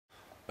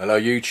Hello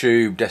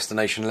YouTube,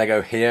 Destination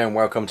Lego here, and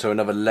welcome to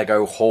another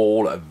Lego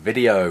haul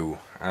video.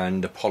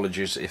 And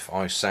apologies if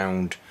I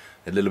sound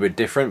a little bit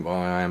different, but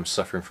I am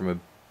suffering from a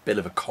bit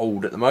of a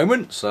cold at the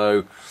moment,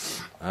 so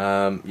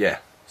yeah,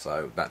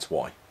 so that's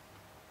why.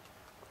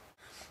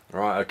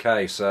 Right,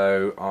 okay,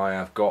 so I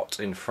have got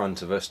in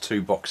front of us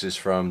two boxes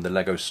from the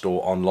Lego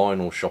store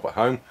online or shop at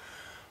home.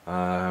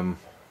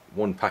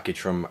 One package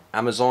from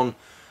Amazon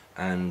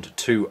and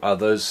two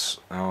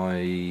others.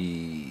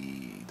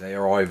 They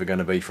are either going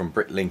to be from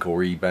Bricklink or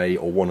eBay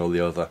or one or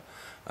the other,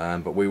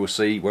 but we will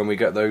see when we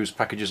get those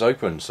packages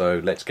open. So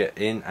let's get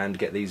in and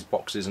get these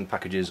boxes and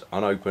packages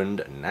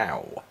unopened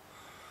now.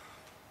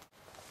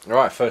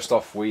 Alright, first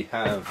off we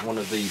have one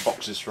of the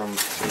boxes from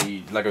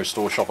the Lego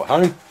store shop at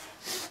home.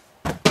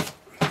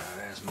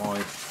 There's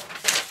my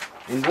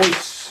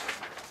invoice.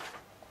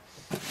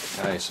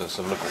 Okay, so let's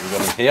have a look what we've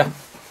got in here.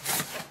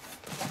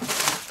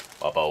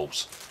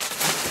 Bubbles.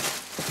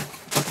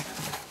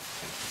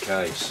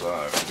 Okay,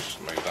 so just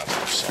move that to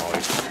the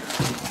side.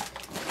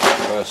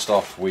 First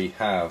off we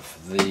have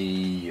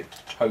the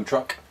tow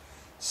truck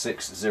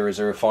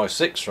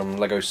 60056 from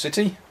Lego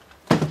City.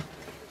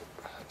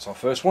 That's our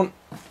first one.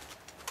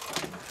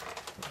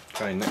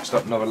 Okay, next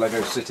up another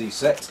Lego City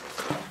set.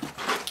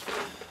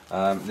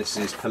 This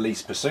is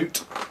Police Pursuit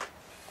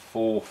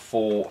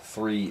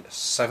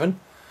 4437.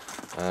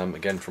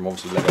 Again from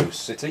obviously Lego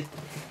City.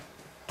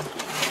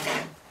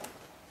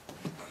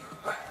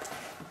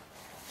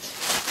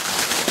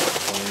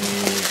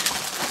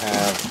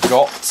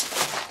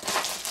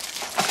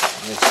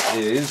 This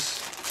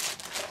is,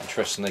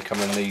 interesting, they come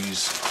in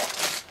these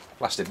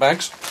plastic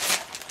bags.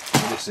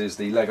 This is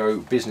the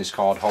Lego business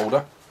card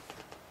holder.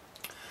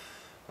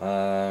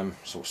 So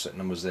what set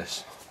number is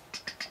this?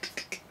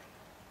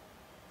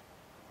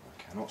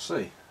 I cannot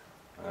see.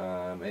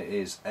 It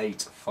is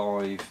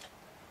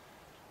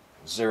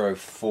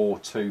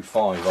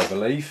 850425, I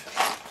believe.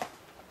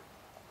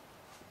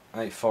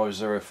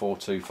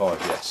 850425,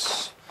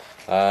 yes.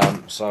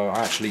 So I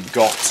actually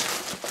got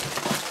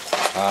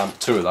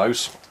two of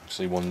those.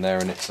 See one there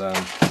in its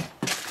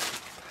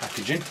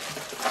packaging.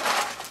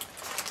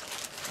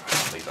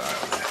 Leave that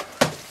out there.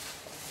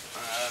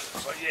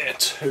 So yeah,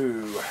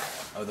 two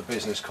of the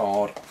business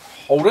card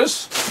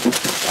holders,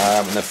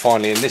 and then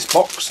finally in this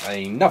box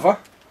another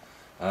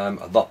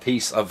the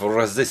piece of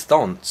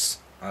resistance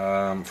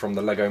from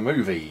the Lego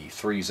Movie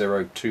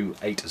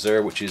 30280,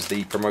 which is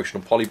the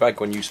promotional poly bag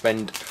when you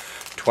spend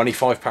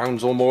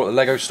 £25 or more at the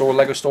Lego store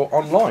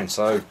online.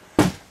 So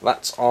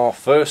that's our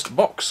first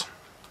box.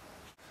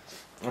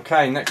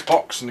 Okay, next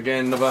box, and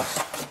again another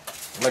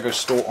Lego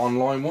store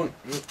online one.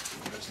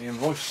 There's the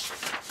invoice.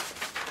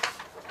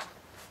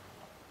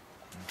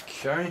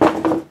 Okay.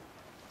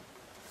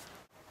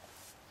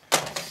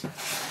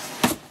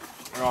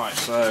 Right,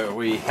 so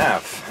we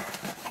have,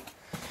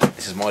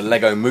 this is my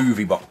Lego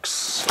Movie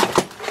box.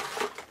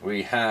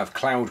 We have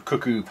Cloud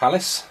Cuckoo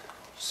Palace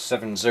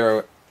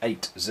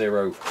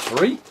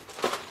 70803.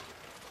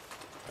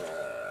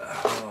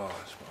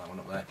 Let's put that one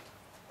up there.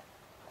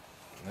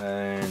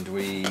 And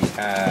we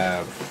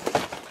have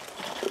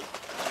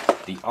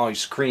the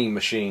Ice Cream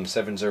Machine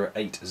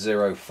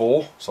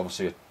 70804. It's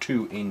obviously a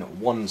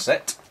 2-in-1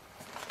 set.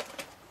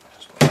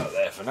 Just put that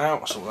there for now.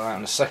 I'll sort that out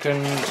in a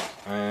second.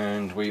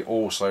 And we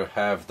also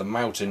have the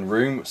Mountain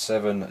Room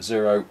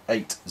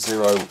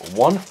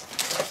 70801.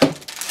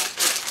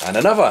 And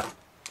another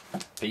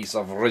piece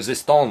of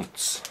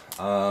resistance.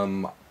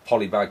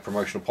 Polybag,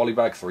 promotional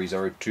polybag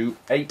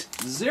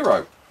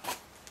 30280.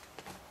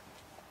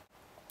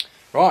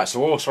 Right,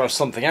 so we also have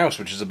something else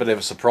which is a bit of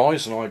a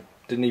surprise, and I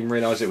didn't even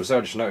realise it was there.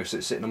 I just noticed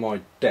it sitting on my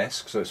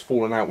desk, so it's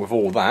fallen out with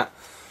all that.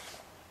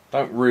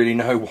 Don't really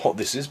know what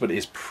this is, but it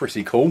is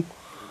pretty cool.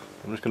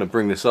 I'm just going to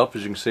bring this up.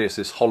 As you can see, it's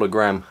this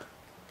hologram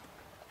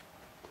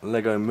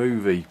Lego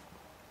Movie.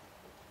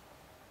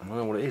 I don't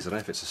know what it is. I don't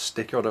know if it's a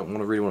sticker. I don't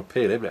really want to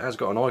peel it, but it has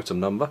got an item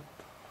number.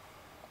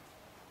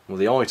 Well,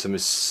 the item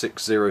is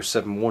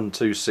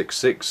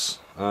 6071266,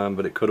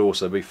 but it could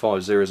also be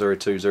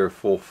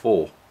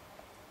 50020044.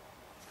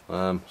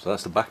 So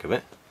that's the back of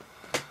it.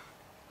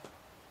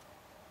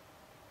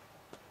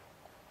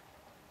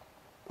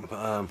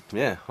 But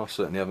yeah, I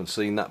certainly haven't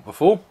seen that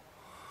before.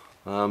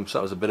 So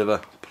that was a bit of a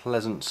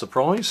pleasant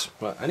surprise.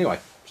 But anyway,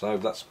 so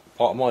that's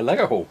part of my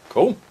Lego haul.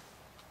 Cool.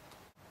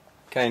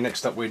 Okay,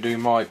 next up we do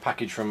my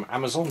package from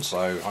Amazon.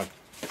 So I'm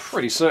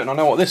pretty certain I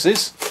know what this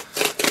is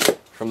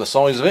from the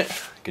size of it.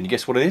 Can you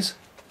guess what it is?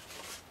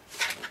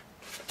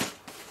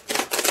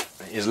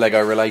 It is Lego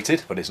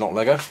related, but it's not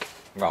Lego.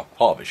 Well,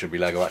 part of it should be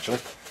Lego actually.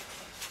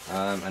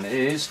 And it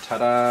is,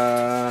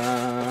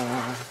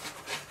 ta-da!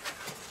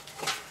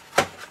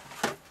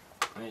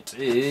 It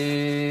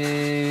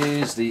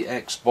is the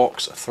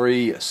Xbox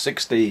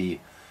 360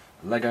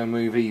 Lego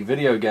Movie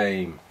video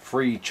game.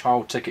 Free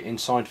child ticket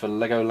inside for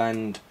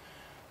Legoland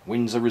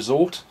Windsor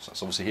Resort. So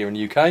that's obviously here in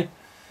the UK.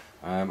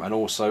 And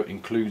also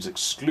includes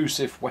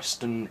exclusive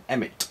Western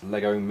Emmett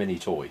Lego mini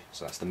toy.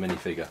 So that's the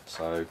minifigure.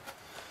 So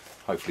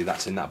hopefully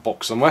that's in that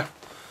box somewhere.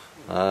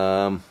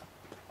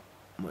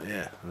 But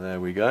yeah, there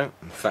we go.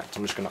 In fact,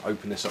 I'm just going to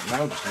open this up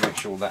now just to make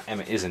sure that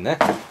Emmett is in there.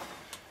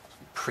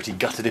 Pretty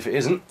gutted if it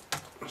isn't,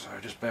 so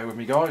just bear with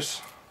me,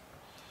 guys.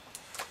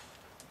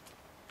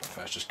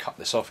 First, just cut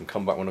this off and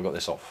come back when I've got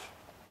this off.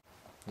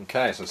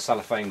 Okay, so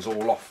cellophane's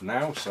all off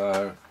now,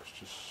 so let's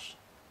just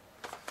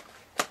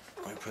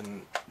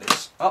open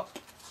this up.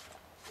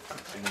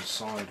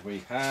 Inside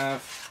we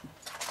have,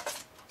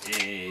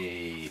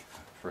 yay,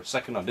 for a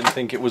second I didn't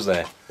think it was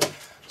there.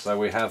 So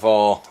we have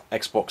our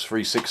Xbox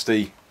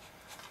 360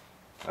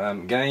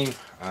 game,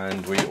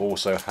 and we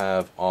also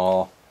have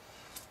our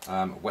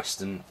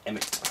Western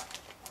Emmett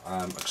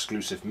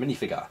exclusive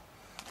minifigure.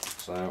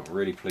 So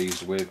really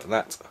pleased with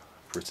that,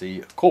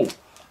 pretty cool.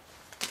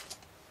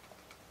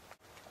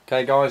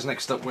 Okay guys,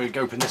 next up we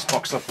open this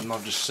box up, and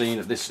I've just seen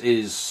that this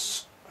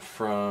is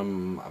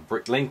from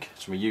Bricklink.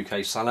 It's from a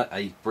UK seller,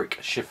 a brick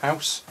ship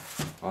house.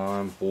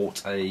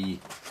 Bought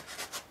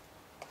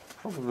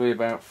probably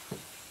about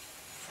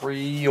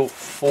 3 or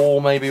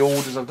 4 maybe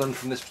orders I've done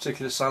from this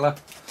particular seller.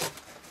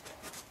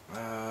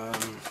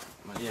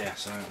 But yeah,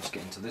 so let's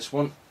get into this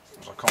one,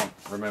 because I can't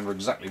remember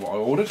exactly what I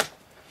ordered,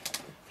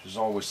 which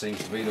always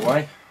seems to be the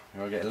way.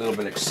 I get a little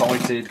bit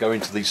excited, go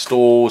into these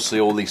stores, see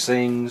all these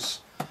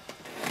things,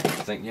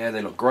 I think yeah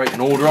they look great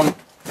and order them.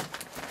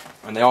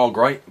 And they are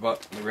great,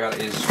 but the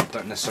reality is I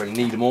don't necessarily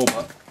need them all,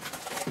 but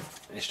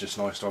it's just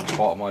nice to have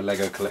part of my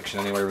Lego collection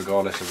anyway,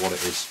 regardless of what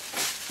it is.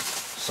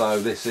 So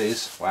this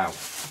is, wow,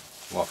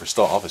 well for a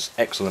start off, it's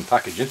excellent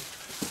packaging.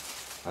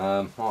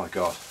 My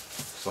god.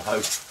 So,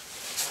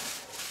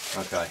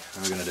 okay, how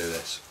are we going to do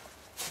this?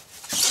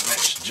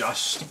 Let's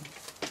just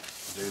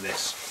do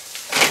this.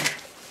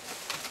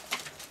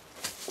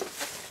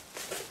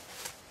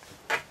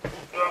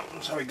 Oh,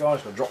 sorry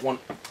guys, I dropped one.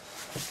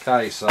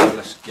 Okay, so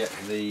let's get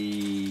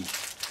these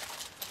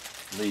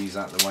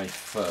out of the way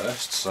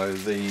first. So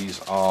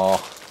these are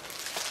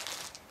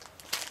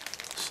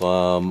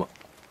some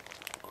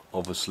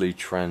obviously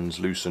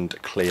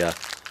translucent clear,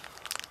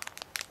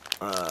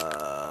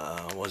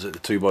 was it the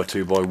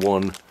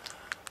 2x2x1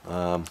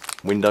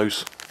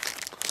 windows.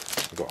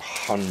 I've got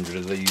 100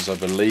 of these I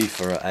believe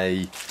for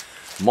a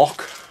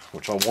mock,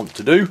 which I want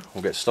to do.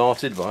 We'll get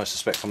started, but I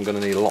suspect I'm going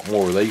to need a lot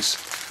more of these.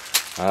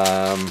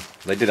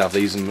 They did have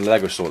these in the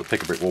Lego store at the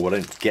Pick-a-Brick Wall, but I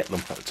didn't get them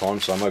at the time,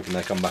 so I'm hoping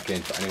they come back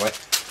in. But anyway,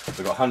 I've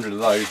got 100 of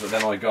those, but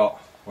then I got,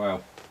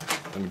 well,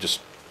 let me just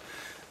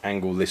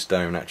angle this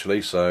down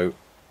actually, so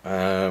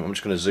I'm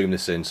just going to zoom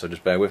this in, so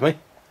just bear with me.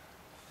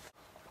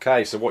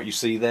 Okay, so what you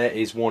see there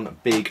is one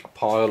big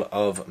pile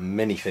of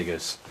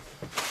minifigures.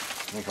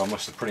 I think I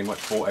must have pretty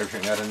much bought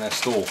everything they had in their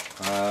store.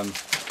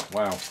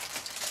 Wow,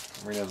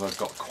 I realise I've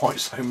got quite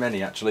so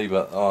many actually,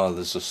 but oh,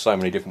 there's just so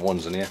many different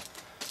ones in here.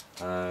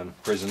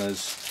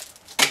 Prisoners,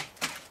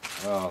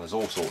 oh, there's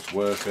all sorts of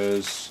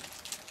workers.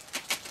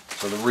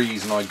 So the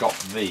reason I got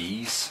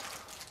these,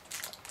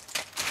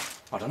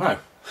 I don't know.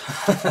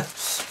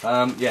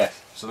 Yeah,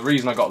 so the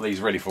reason I got these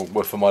really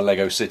were for my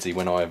Lego City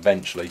when I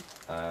eventually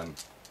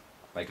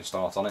make a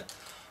start on it.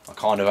 I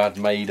kind of had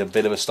made a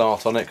bit of a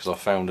start on it because I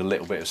found a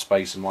little bit of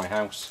space in my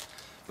house,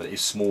 but it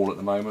is small at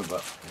the moment,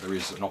 but there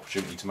is an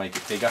opportunity to make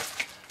it bigger,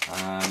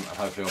 and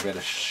hopefully I'll be able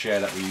to share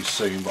that with you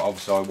soon. But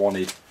obviously I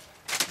wanted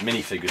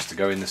minifigures to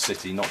go in the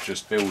city, not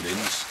just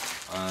buildings,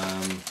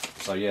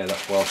 so yeah,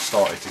 that's where I've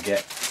started to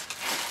get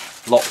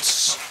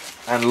lots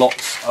and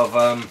lots of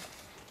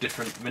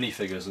different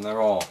minifigures, and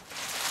there are,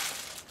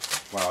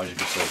 well, as you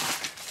can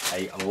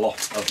see, a lot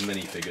of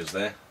minifigures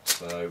there.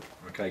 So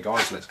okay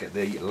guys, let's get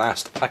the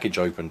last package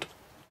opened.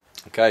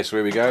 Okay, so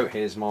here we go,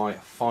 here's my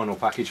final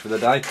package for the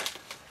day.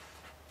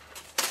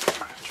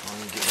 Try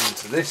and get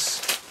into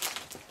this.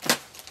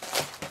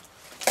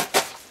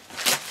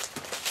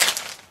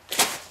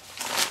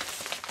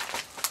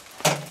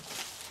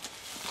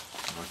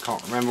 I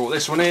can't remember what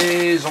this one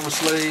is,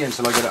 obviously,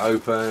 until I get it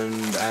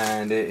opened,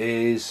 and it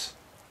is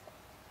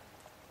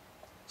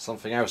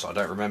something else I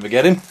don't remember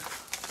getting.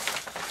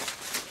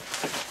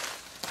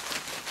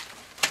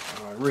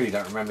 I really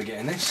don't remember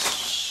getting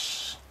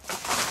this.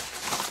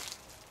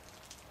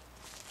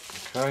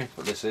 Okay,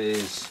 but this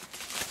is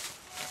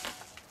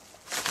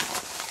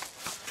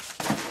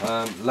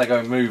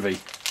Lego Movie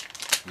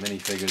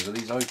minifigures. Are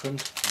these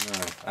opened? No.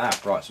 Ah,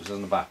 right, so it's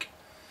on the back.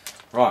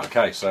 Right,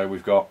 okay, so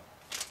we've got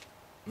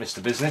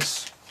Mr.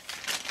 Business,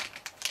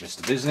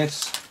 Mr.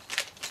 Business,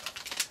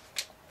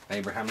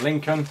 Abraham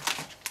Lincoln,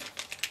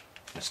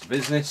 Mr.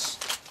 Business,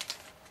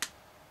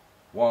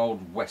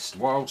 Wild West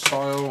Wild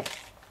Style,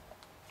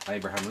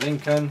 Abraham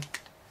Lincoln,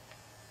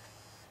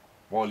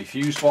 Wily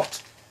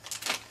Fusebot,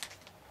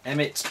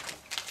 Emmett,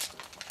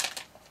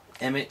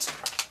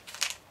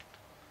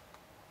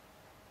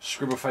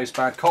 Scribbleface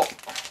Bad Cop,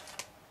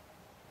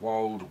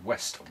 Wild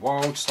West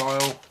Wild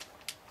Style,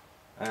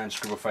 and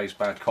Scribbleface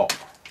Bad Cop.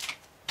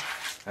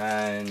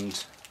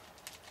 And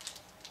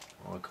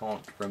I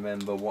can't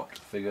remember what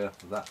figure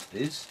that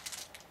is,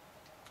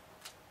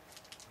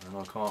 and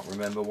I can't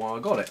remember why I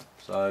got it.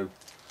 So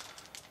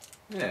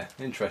yeah,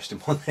 interesting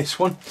one, this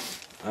one.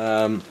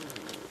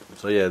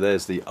 So yeah,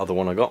 there's the other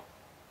one I got.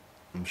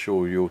 I'm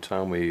sure you'll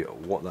tell me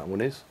what that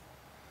one is.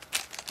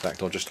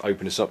 fact, I'll just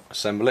open this up,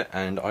 assemble it,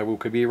 and I will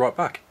be right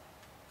back.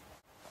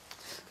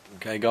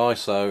 Okay guys,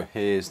 so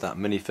here's that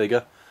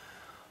minifigure.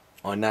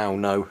 I now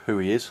know who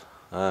he is,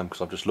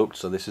 because I've just looked.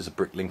 So this is a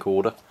Bricklink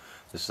order.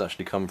 This has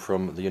actually come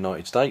from the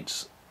United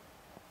States,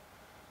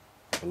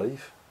 I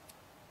believe.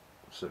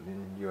 Certainly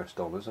in US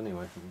dollars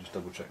anyway. Let me just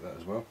double check that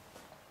as well.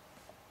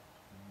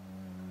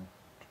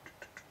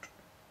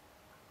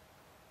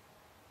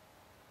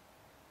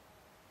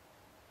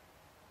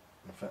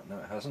 In fact, no,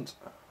 it hasn't.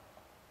 So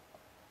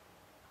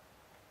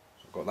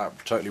I've got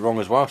that totally wrong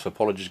as well, so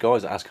apologies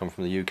guys. It has come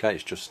from the UK.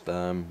 It's just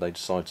they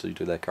decide to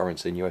do their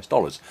currency in US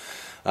dollars.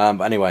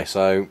 But anyway,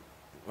 so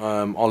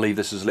I'll leave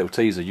this as a little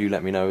teaser. You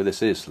let me know who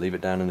this is. Leave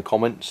it down in the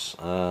comments,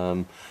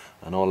 and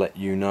I'll let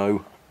you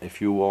know if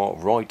you are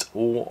right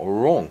or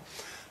wrong.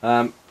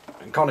 Kind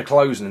of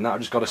closing in that, I've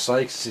just got to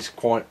say, 'cause this is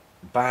quite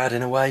bad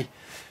in a way.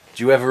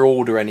 Do you ever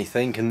order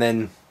anything and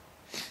then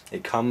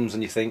it comes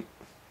and you think,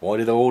 why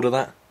did I order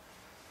that?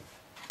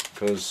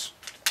 Because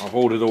I've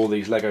ordered all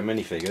these Lego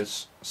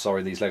minifigures,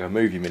 sorry, these Lego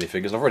movie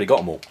minifigures, and I've already got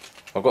them all.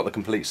 I've got the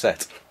complete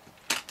set.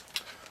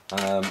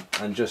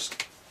 And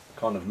just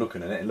kind of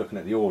looking at it and looking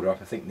at the order, I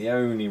think the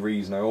only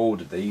reason I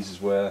ordered these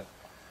is where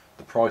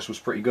the price was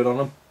pretty good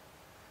on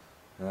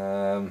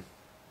them.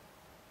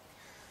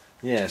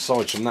 Yeah,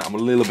 aside from that, I'm a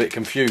little bit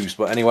confused,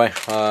 but anyway,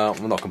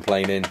 I'm not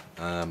complaining.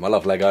 I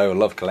love Lego, I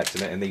love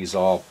collecting it, and these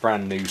are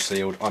brand new,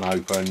 sealed,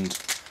 unopened.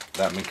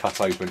 They haven't been cut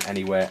open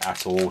anywhere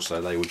at all, so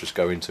they will just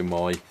go into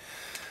my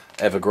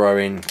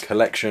ever-growing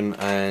collection,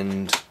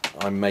 and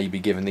I may be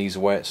giving these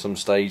away at some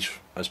stage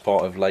as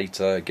part of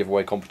later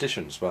giveaway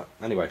competitions. But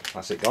anyway,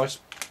 that's it guys.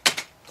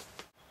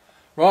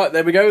 Right,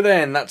 there we go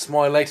then. That's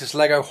my latest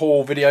Lego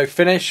haul video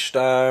finished.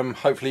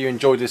 Hopefully you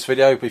enjoyed this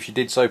video, but if you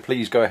did so,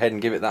 please go ahead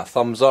and give it that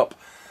thumbs up.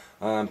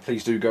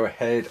 Please do go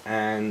ahead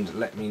and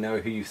let me know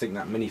who you think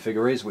that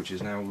minifigure is, which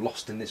is now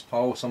lost in this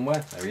pile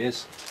somewhere. There he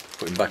is.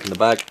 Put him back in the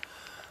bag.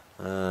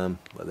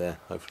 But there,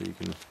 hopefully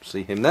you can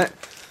see him there.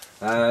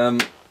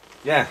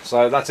 Yeah,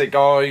 so that's it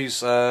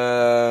guys.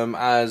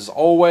 As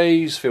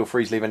always, feel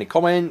free to leave any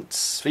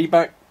comments,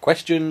 feedback,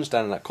 questions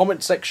down in that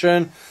comment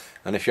section.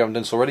 And if you haven't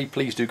done so already,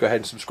 please do go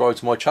ahead and subscribe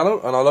to my channel,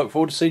 and I look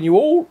forward to seeing you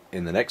all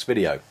in the next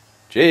video.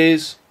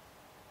 Cheers!